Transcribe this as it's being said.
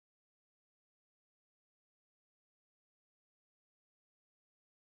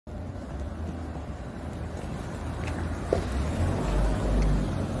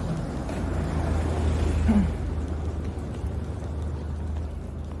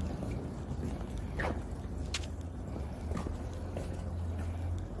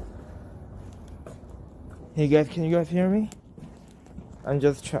Hey guys, can you guys hear me? I'm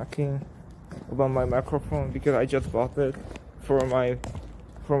just checking about my microphone because I just bought it for my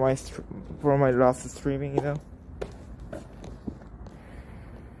last streaming, you know.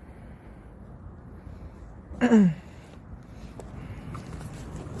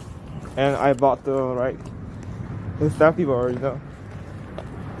 And I bought the selfie bar, you know.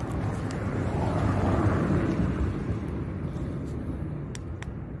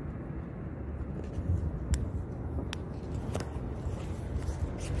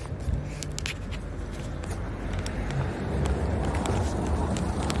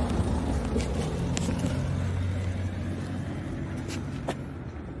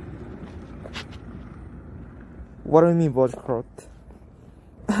 What do you mean boycott?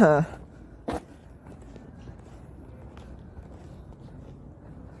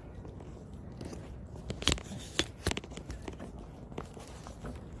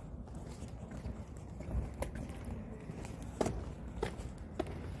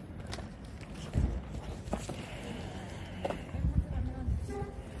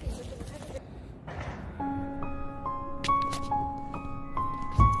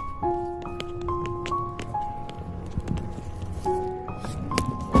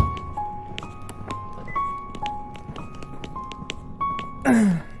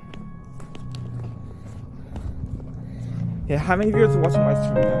 Yeah, how many viewers are watching my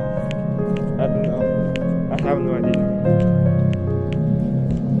stream now? I don't know. I have no idea.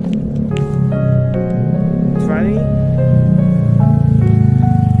 20?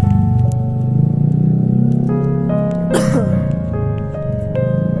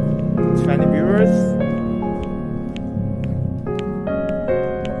 Viewers?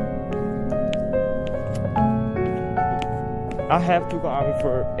 I have to go army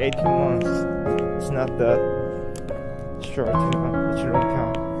for 18 months. It's not that short, it's a long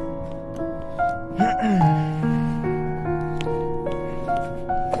time.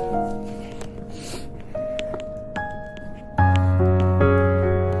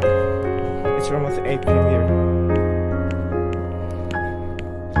 It's almost 8 p.m. here.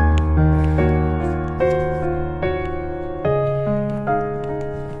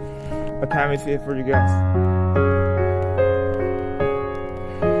 What time is it for you guys?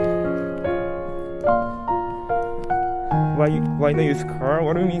 Why not use car?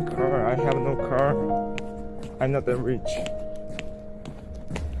 What do you mean car? I have no car. I'm not that rich.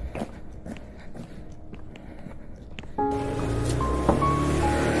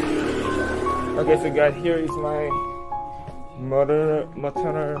 Okay, so guys, here is my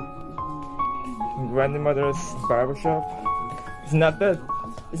maternal grandmother's barbershop. It's not that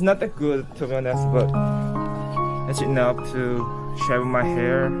good, to be honest, but it's enough to shave my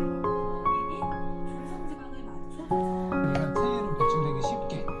hair.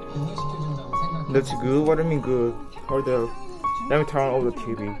 That's good? What do you mean good? Hold up. Let me turn on the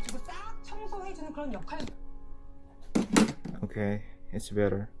TV. Okay, it's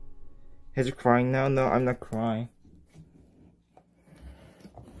better. Is it crying now? No, I'm not crying.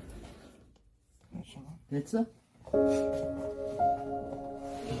 됐어?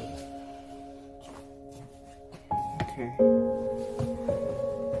 Okay.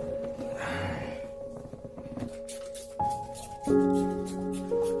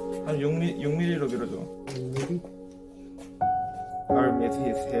 한 6mm로 밀어줘. 6mm? I'll miss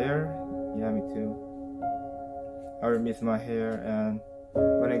his hair. Yeah, me too. I'll miss my hair, and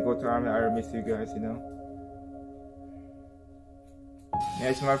when I go to army, I'll miss you guys, you know. Yeah,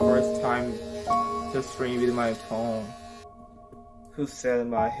 it's my first time to stream with my phone. Who said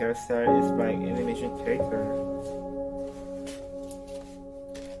my hairstyle is like animation character?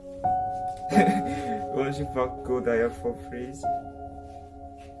 원식 받고 나야 for free.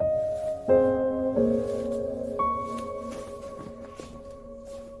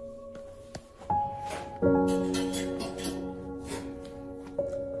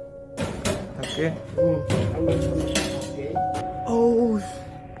 Okay. Oh,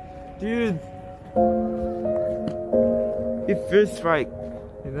 dude, it feels right,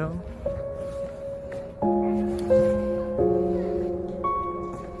 you know.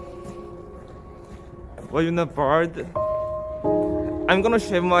 Well, you're not bored. I'm gonna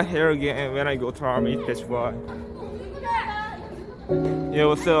shave my hair again when I go to army. That's why. Yeah,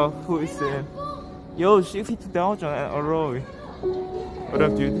 what's up? Who is it? Yo, 62,000 and alloy. What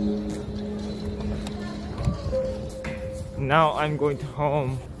up, dude? Now I'm going to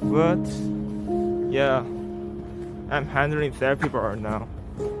home, but yeah, I'm handling therapy bar now.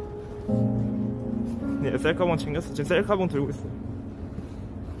 Yeah, 셀카봉 챙겼어. 지금 셀카봉 들고 있어.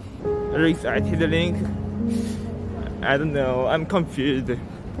 Are you excited, Link? I don't know. I'm confused.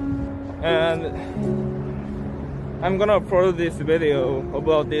 And I'm gonna upload this video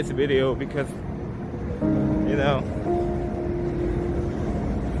about this video because, you know,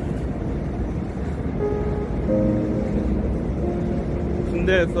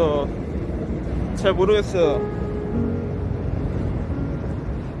 군대에서 잘 모르겠어요.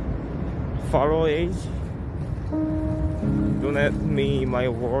 Follow age. Don't let me my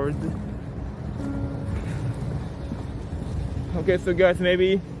word. Okay, so guys,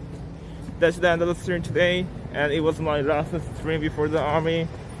 maybe that's the end of the stream today, and it was my last stream before the army.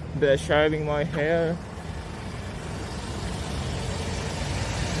 The shaving my hair.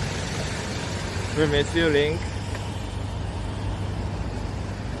 We miss you, Link.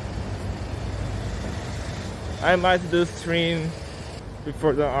 I might do stream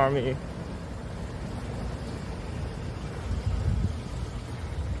before the army.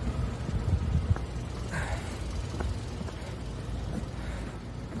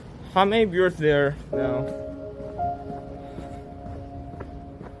 How many viewers there now?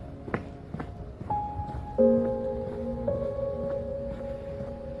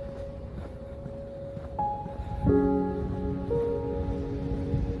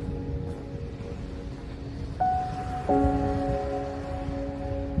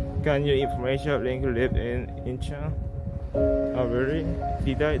 Got new information. Link live in Incheon. Oh really?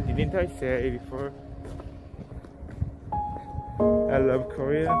 Didn't I say it before? I love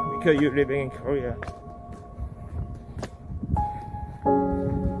Korea because you're living in Korea.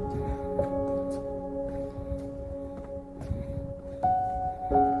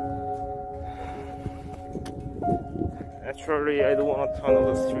 Actually, I don't want to turn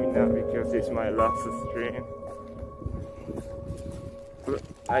on the stream now because it's my last stream. But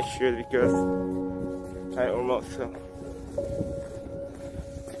I should because I almost.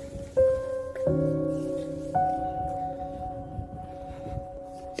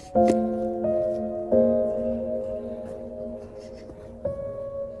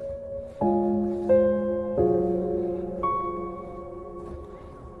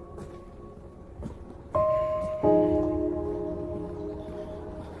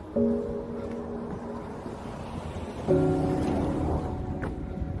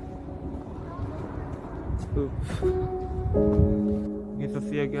 Okay, so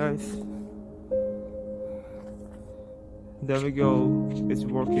see ya guys. There we go. It's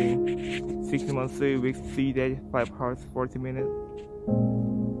working. 6 months, 3 weeks, 3 days, 5 hours, 40 minutes.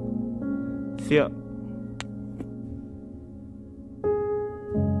 See ya.